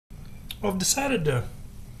Well, I've decided to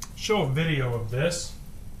show a video of this.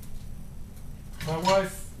 My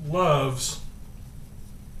wife loves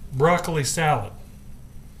broccoli salad,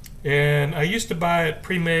 and I used to buy it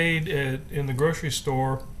pre-made in the grocery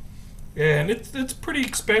store, and it's pretty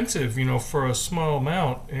expensive, you know, for a small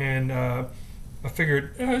amount. And I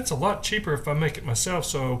figured it's a lot cheaper if I make it myself.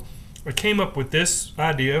 So I came up with this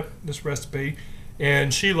idea, this recipe,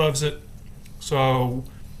 and she loves it. So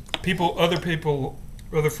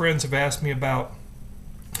other friends have asked me about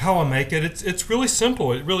how I make it. It's really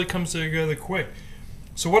simple. It really comes together quick.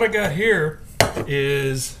 So what I got here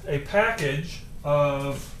is a package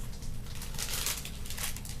of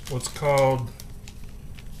what's called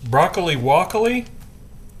broccoli woccoli.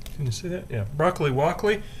 Can you see that? Yeah, broccoli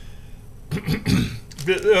woccoli.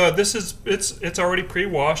 It's already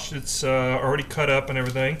pre-washed. It's already cut up and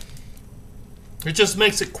everything. It just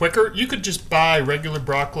makes it quicker. You could just buy regular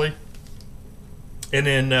broccoli and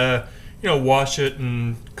then you know, wash it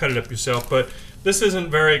and cut it up yourself. But this isn't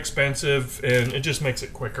very expensive, and it just makes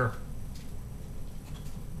it quicker.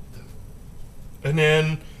 And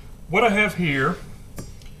then what I have here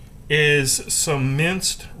is some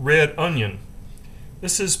minced red onion.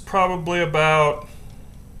 This is probably about,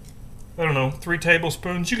 I don't know, 3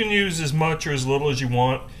 tablespoons. You can use as much or as little as you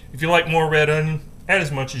want. If you like more red onion, add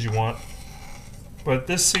as much as you want. But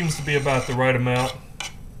this seems to be about the right amount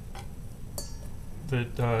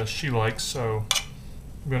that she likes, so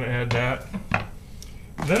I'm going to add that.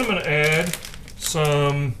 Then I'm going to add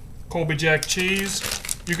some Colby Jack cheese.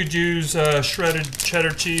 You could use shredded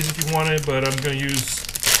cheddar cheese if you wanted, but I'm going to use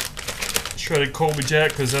shredded Colby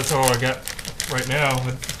Jack because that's all I got right now.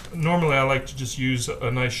 Normally I like to just use a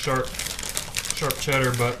nice sharp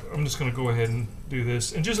cheddar, but I'm just going to go ahead and do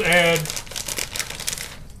this and just add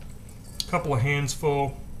a couple of hands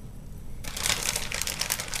full.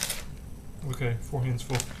 Okay, 4 hands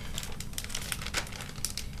full.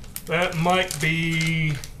 That might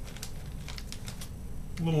be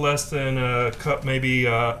a little less than a cup, maybe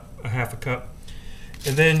a half a cup.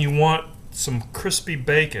 And then you want some crispy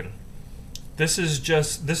bacon. This is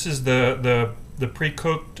the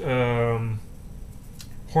pre-cooked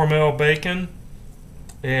Hormel bacon,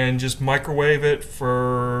 and just microwave it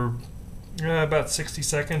for about 60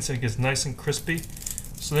 seconds and it gets nice and crispy.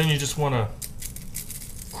 So then you just want to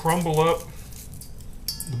crumble up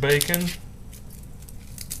the bacon.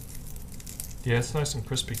 Yeah, it's nice and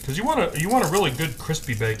crispy because you want a really good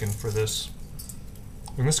crispy bacon for this.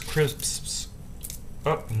 And this crisps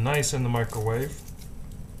up nice in the microwave.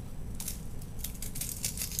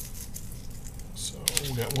 So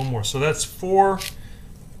we got one more. So that's four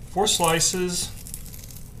slices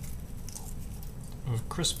of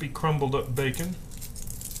crispy crumbled up bacon.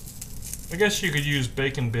 I guess you could use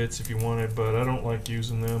bacon bits if you wanted, but I don't like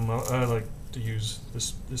using them. I like to use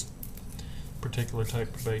this particular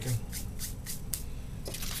type of bacon.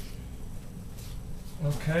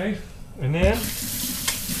 Okay, and then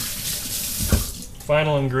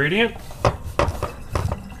final ingredient.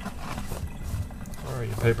 Or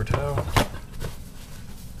your paper towel.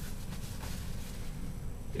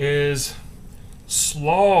 Is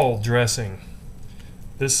slaw dressing.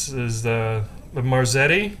 This is the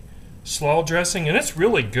Marzetti slaw dressing, and it's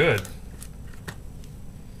really good.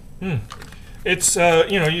 It's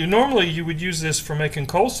you know, normally you would use this for making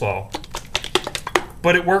coleslaw,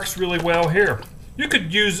 but it works really well here. You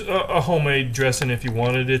could use a homemade dressing if you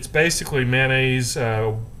wanted. It's basically mayonnaise,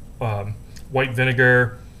 white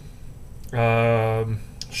vinegar,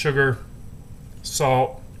 sugar,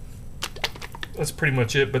 salt. That's pretty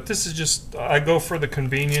much it. But this is just, I go for the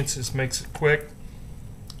convenience. This makes it quick.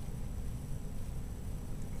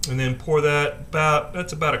 And then pour that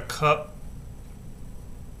that's about a cup.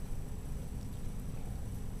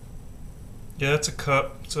 Yeah, that's a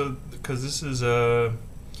cup. So because this is a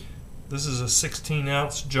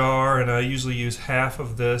 16-ounce jar, and I usually use half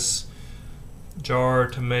of this jar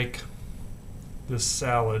to make this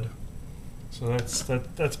salad. So that's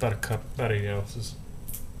about a cup, about 8 ounces.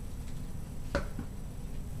 And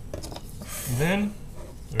then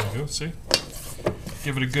there you go. See,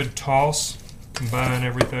 give it a good toss. Combine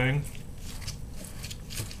everything.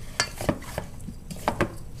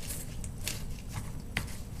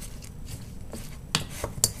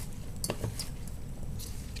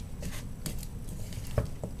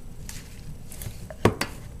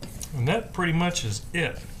 And that pretty much is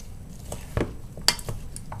it.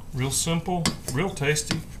 Real simple, real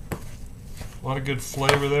tasty. A lot of good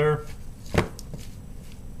flavor there.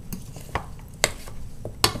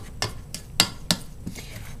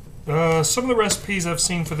 Some of the recipes I've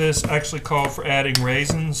seen for this actually call for adding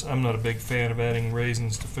raisins. I'm not a big fan of adding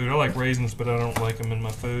raisins to food. I like raisins, but I don't like them in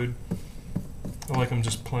my food. I like them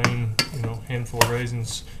just plain, you know, handful of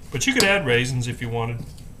raisins. But you could add raisins if you wanted.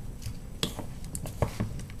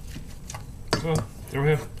 So there we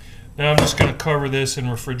have. Now I'm just going to cover this and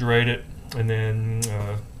refrigerate it, and then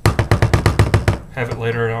have it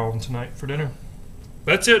later on tonight for dinner.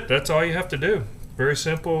 That's it. That's all you have to do. Very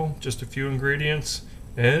simple, just a few ingredients,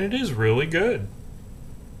 and it is really good.